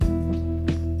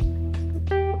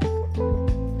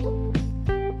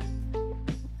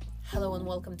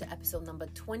welcome to episode number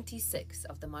 26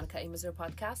 of the Monica A. Mazur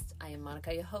podcast. I am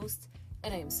Monica, your host,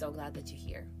 and I am so glad that you're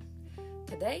here.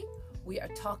 Today, we are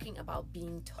talking about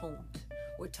being toned.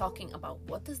 We're talking about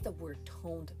what does the word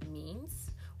toned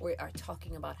means. We are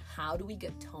talking about how do we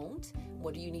get toned,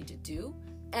 what do you need to do,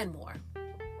 and more.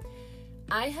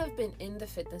 I have been in the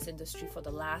fitness industry for the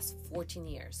last 14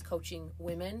 years, coaching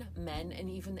women, men, and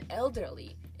even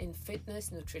elderly in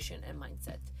fitness, nutrition, and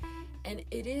mindset. And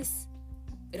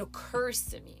it occurs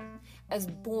to me as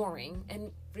boring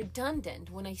and redundant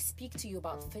when I speak to you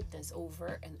about fitness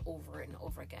over and over and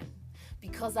over again,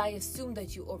 because I assume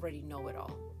that you already know it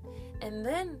all. And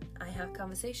then I have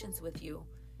conversations with you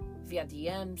via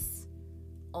DMs,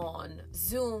 on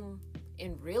Zoom,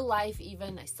 in real life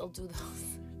even. I still do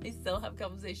those. I still have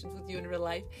conversations with you in real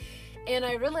life. And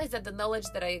I realized that the knowledge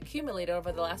that I accumulated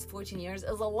over the last 14 years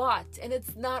is a lot, and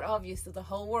it's not obvious to the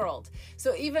whole world.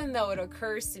 So even though it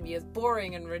occurs to me as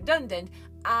boring and redundant,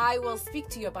 I will speak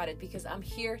to you about it because I'm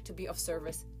here to be of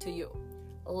service to you.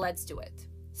 Let's do it.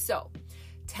 So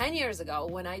 10 years ago,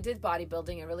 when I did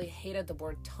bodybuilding, I really hated the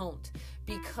word toned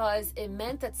because it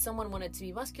meant that someone wanted to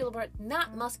be muscular, but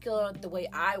not muscular the way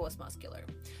I was muscular.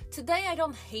 Today, I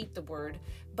don't hate the word,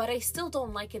 but I still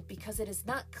don't like it because it is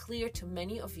not clear to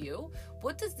many of you.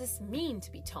 What does this mean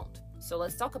to be toned? So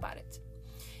let's talk about it.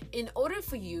 In order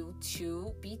for you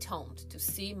to be toned, to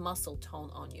see muscle tone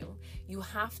on you, you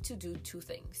have to do two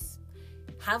things.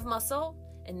 Have muscle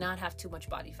and not have too much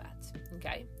body fat,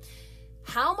 okay?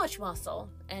 How much muscle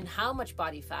and how much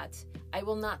body fat, I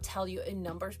will not tell you in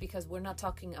numbers because we're not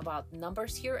talking about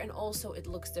numbers here, and also it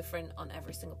looks different on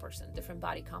every single person. Different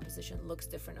body composition looks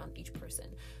different on each person.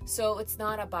 So it's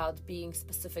not about being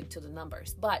specific to the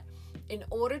numbers. But in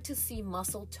order to see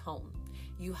muscle tone,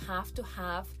 you have to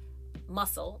have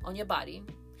muscle on your body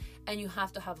and you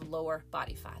have to have lower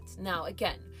body fat. Now,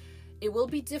 again, it will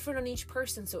be different on each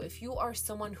person. So if you are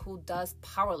someone who does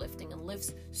powerlifting and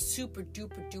lifts super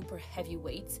duper heavy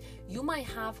weights, you might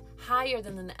have higher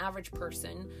than an average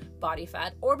person body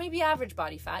fat, or maybe average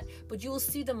body fat, but you will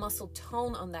see the muscle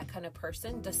tone on that kind of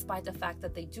person despite the fact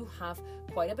that they do have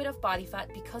quite a bit of body fat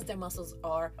because their muscles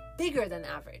are bigger than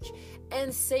average.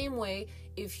 And same way,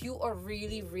 if you are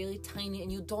really tiny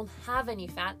and you don't have any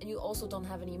fat and you also don't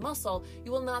have any muscle,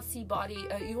 you will not see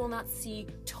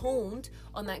toned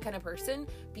on that kind of person,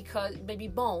 because maybe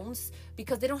bones,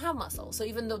 because they don't have muscle. So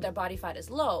even though their body fat is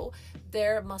low,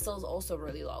 their muscle is also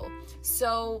really low.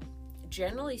 So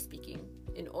generally speaking,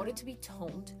 in order to be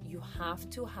toned, you have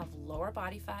to have lower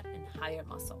body fat and higher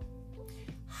muscle.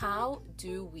 How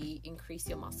do we increase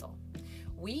your muscle?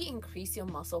 We increase your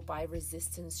muscle by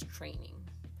resistance training.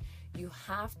 You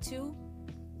have to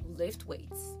lift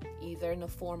weights, either in the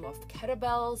form of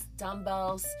kettlebells,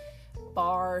 dumbbells,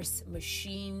 bars,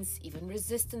 machines, even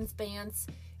resistance bands.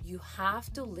 You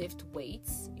have to lift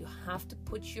weights. You have to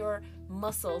put your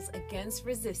muscles against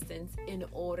resistance in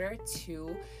order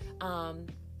to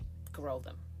grow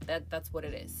them. That's what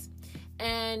it is.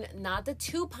 And not the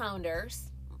 2-pounders,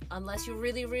 unless you're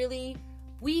really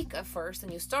weak at first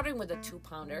and you're starting with the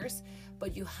 2-pounders,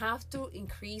 but you have to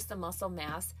increase the muscle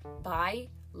mass by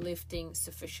lifting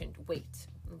sufficient weight.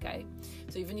 Okay,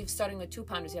 so even if you're starting with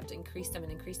 2-pounders, you have to increase them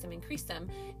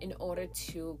in order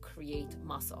to create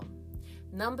muscle.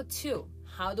 Number 2,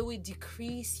 how do we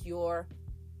decrease your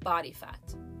body fat?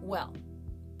 Well,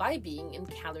 by being in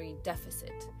calorie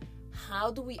deficit.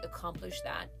 How do we accomplish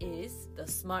that is the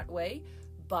smart way,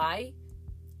 by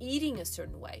eating a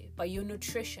certain way, by your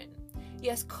nutrition.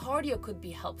 Yes, cardio could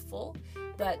be helpful,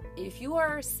 but if you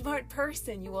are a smart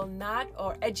person, you will not,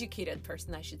 or educated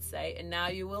person, I should say, and now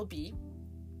you will be.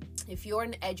 If you're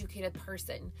an educated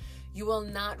person, you will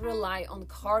not rely on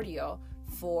cardio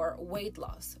for weight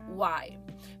loss. Why?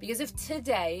 Because if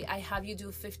today I have you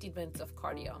do 15 minutes of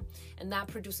cardio and that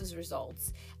produces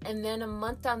results, and then a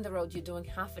month down the road you're doing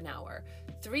half an hour,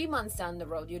 3 months down the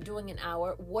road you're doing an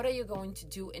hour, what are you going to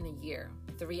do in a year?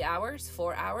 3 hours,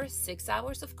 4 hours, 6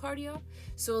 hours of cardio?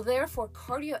 So therefore,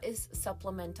 cardio is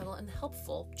supplemental and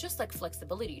helpful, just like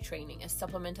flexibility training is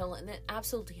supplemental and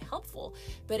absolutely helpful,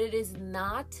 but it is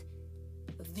not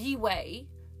the way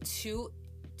to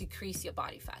decrease your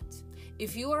body fat.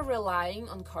 If you are relying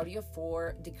on cardio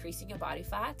for decreasing your body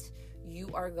fat, you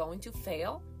are going to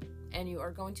fail, and you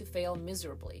are going to fail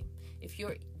miserably. If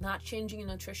you're not changing your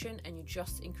nutrition and you're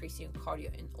just increasing your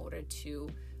cardio in order to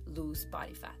lose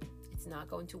body fat, it's not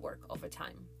going to work over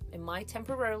time. It might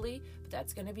temporarily, but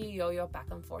that's going to be yo-yo back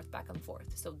and forth.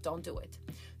 So don't do it.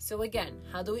 So again,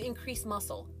 how do we increase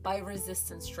muscle? By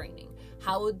resistance training.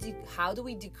 How do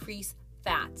we decrease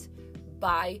fat?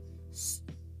 By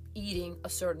eating a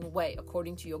certain way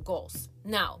according to your goals.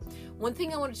 Now, one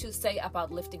thing I wanted to say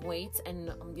about lifting weights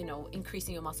and,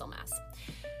 increasing your muscle mass.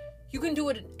 You can do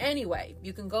it anyway.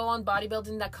 You can go on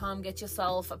bodybuilding.com, get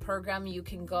yourself a program. You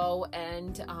can go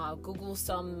and Google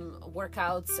some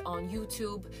workouts on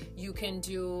YouTube. You can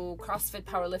do CrossFit,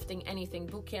 powerlifting, anything,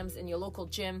 boot camps in your local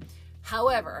gym.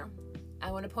 However,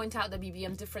 I want to point out the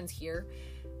BBM difference here.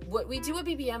 What we do at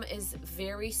BBM is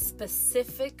very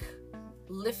specific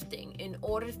lifting in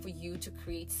order for you to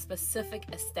create specific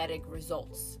aesthetic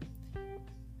results.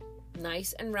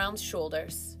 Nice and round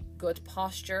shoulders, good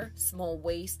posture, small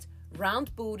waist,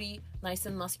 round booty, nice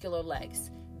and muscular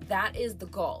legs. That is the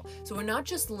goal. So we're not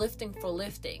just lifting for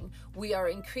lifting. We are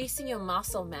increasing your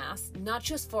muscle mass, not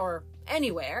just for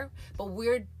anywhere, but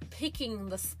we're picking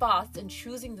the spots and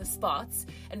choosing the spots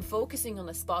and focusing on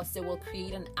the spots that will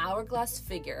create an hourglass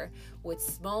figure with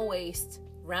small waist,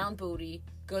 round booty,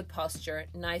 good posture,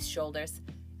 nice shoulders,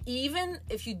 even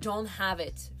if you don't have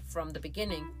it from the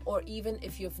beginning, or even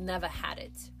if you've never had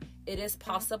it. It is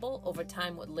possible over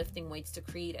time with lifting weights to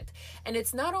create it. And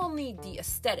it's not only the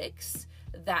aesthetics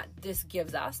that this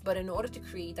gives us, but in order to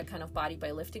create that kind of body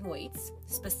by lifting weights,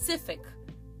 specific,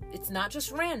 it's not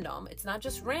just random. It's not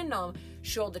just random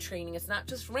shoulder training. It's not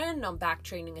just random back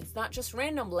training. It's not just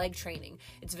random leg training.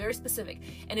 It's very specific.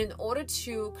 And in order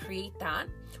to create that,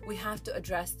 we have to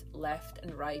address left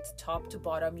and right, top to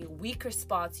bottom, your weaker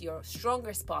spots, your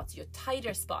stronger spots, your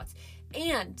tighter spots.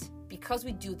 And because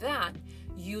we do that,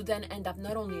 you then end up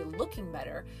not only looking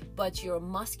better, but your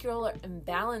muscular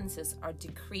imbalances are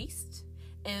decreased.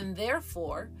 And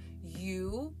therefore,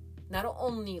 you not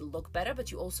only look better,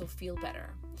 but you also feel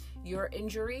better. Your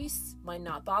injuries might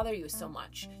not bother you so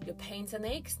much. Your pains and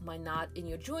aches might not, in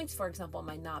your joints, for example,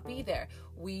 might not be there.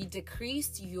 We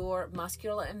decreased your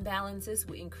muscular imbalances.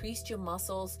 We increased your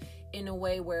muscles in a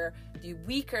way where the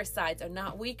weaker sides are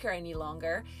not weaker any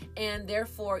longer. And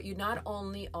therefore, you not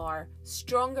only are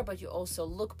stronger, but you also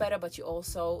look better, but you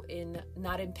also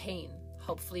not in pain.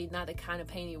 Hopefully not the kind of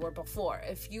pain you were before.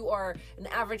 If you are an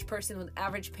average person with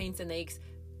average pains and aches,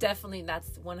 definitely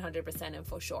that's 100% and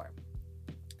for sure.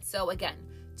 So again,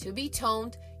 to be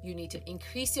toned, you need to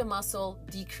increase your muscle,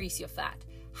 decrease your fat.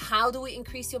 How do we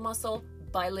increase your muscle?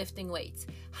 By lifting weights.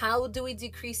 How do we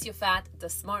decrease your fat? The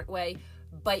smart way,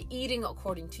 by eating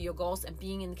according to your goals and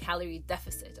being in calorie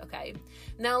deficit, okay?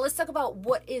 Now let's talk about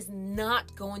what is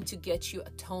not going to get you a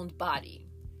toned body.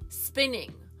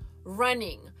 Spinning,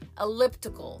 running,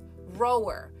 elliptical,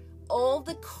 rower. All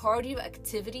the cardio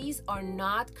activities are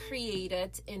not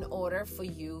created in order for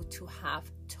you to have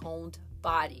toned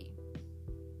body.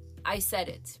 I said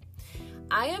it.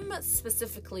 I am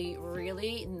specifically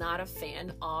really not a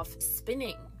fan of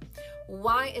spinning.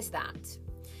 Why is that?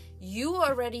 You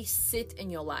already sit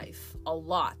in your life a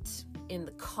lot, in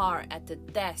the car, at the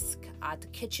desk, at the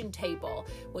kitchen table,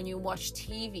 when you watch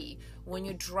TV, when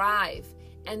you drive.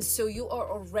 And so you are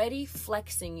already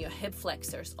flexing your hip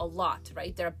flexors a lot,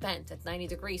 right? They're bent at 90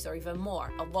 degrees or even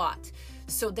more, a lot.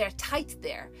 So they're tight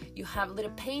there. You have little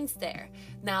pains there.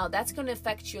 Now that's going to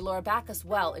affect your lower back as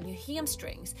well and your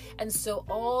hamstrings. And so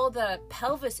all the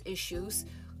pelvis issues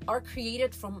are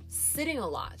created from sitting a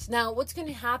lot. Now, what's going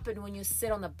to happen when you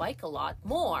sit on the bike a lot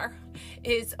more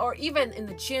is, or even in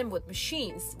the gym with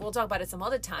machines, we'll talk about it some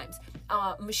other times,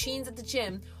 machines at the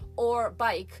gym or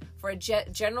bike for a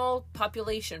general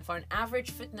population, for an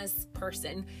average fitness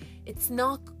person, it's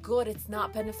not good, it's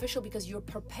not beneficial because you're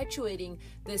perpetuating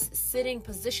this sitting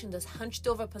position, this hunched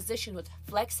over position with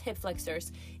flexed hip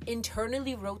flexors,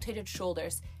 internally rotated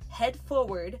shoulders, head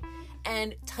forward,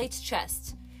 and tight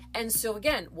chest. And so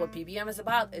again, what BBM is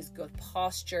about is good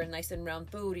posture, nice and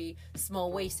round booty,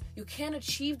 small waist. You can't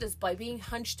achieve this by being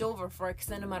hunched over for an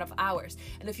extended amount of hours.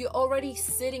 And if you're already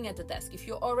sitting at the desk, if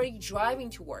you're already driving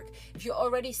to work, if you're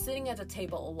already sitting at the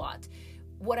table a lot,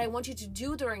 what I want you to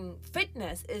do during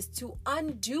fitness is to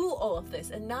undo all of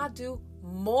this and not do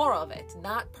more of it,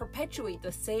 not perpetuate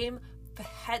the same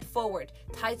head forward,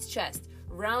 tight chest,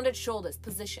 rounded shoulders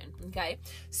position, okay?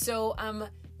 So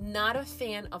not a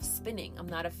fan of spinning. I'm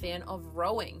not a fan of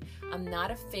rowing. I'm not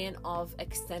a fan of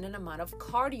extended amount of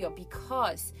cardio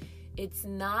because it's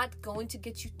not going to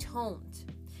get you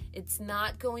toned. It's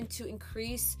not going to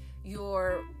increase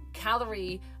your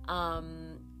calorie.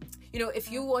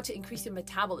 If you want to increase your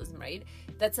metabolism, right?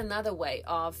 That's another way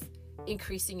of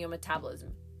increasing your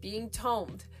metabolism, being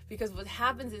toned. Because what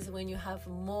happens is when you have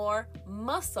more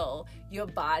muscle, your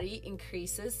body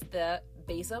increases the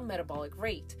basal metabolic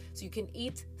rate. So you can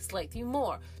eat slightly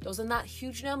more. Those are not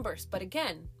huge numbers, but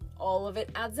again, all of it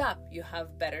adds up. You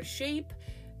have better shape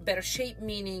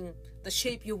meaning the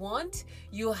shape you want.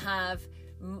 You have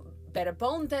better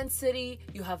bone density,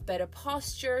 you have better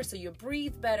posture, so you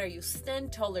breathe better, you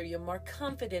stand taller, you're more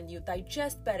confident, you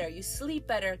digest better, you sleep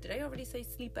better. Did I already say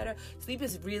sleep better? Sleep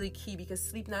is really key, because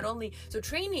sleep not only, so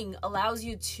training allows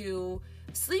you to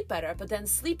sleep better, but then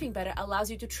sleeping better allows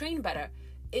you to train better.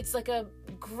 It's like a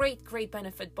great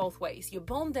benefit both ways. Your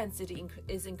bone density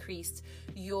is increased,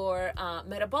 your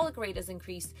metabolic rate is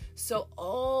increased, so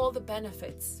all the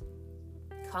benefits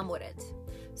come with it.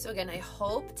 So again, I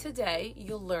hope today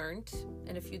you learned,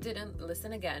 and if you didn't,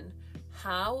 listen again.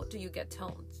 How do you get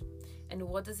toned? And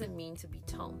what does it mean to be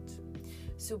toned?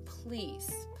 So please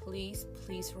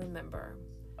remember,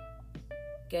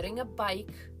 getting a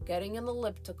bike, getting an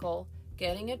elliptical,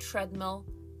 getting a treadmill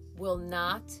will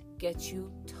not get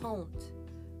you toned.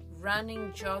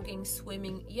 Running, jogging,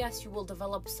 swimming, yes, you will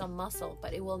develop some muscle,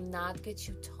 but it will not get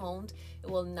you toned. It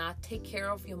will not take care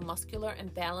of your muscular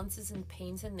imbalances and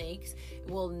pains and aches.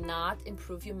 It will not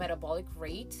improve your metabolic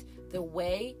rate the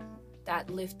way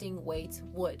that lifting weights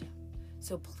would.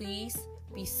 So please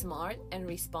be smart and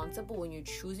responsible when you're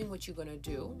choosing what you're going to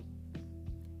do.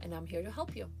 And I'm here to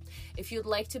help you. If you'd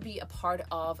like to be a part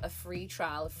of a free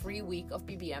trial, a free week of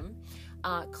BBM,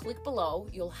 click below.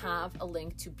 You'll have a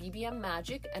link to BBM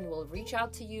Magic, and we'll reach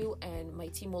out to you, and my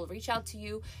team will reach out to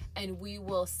you, and we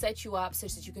will set you up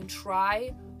such that you can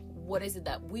try what is it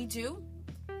that we do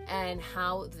and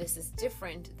how this is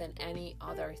different than any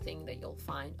other thing that you'll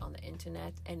find on the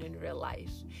internet and in real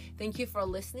life. Thank you for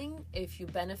listening. If you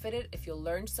benefited, if you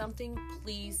learned something,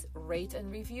 please rate and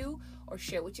review or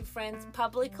share with your friends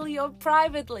publicly or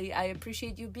privately. I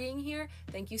appreciate you being here.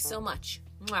 Thank you so much.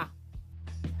 Mwah.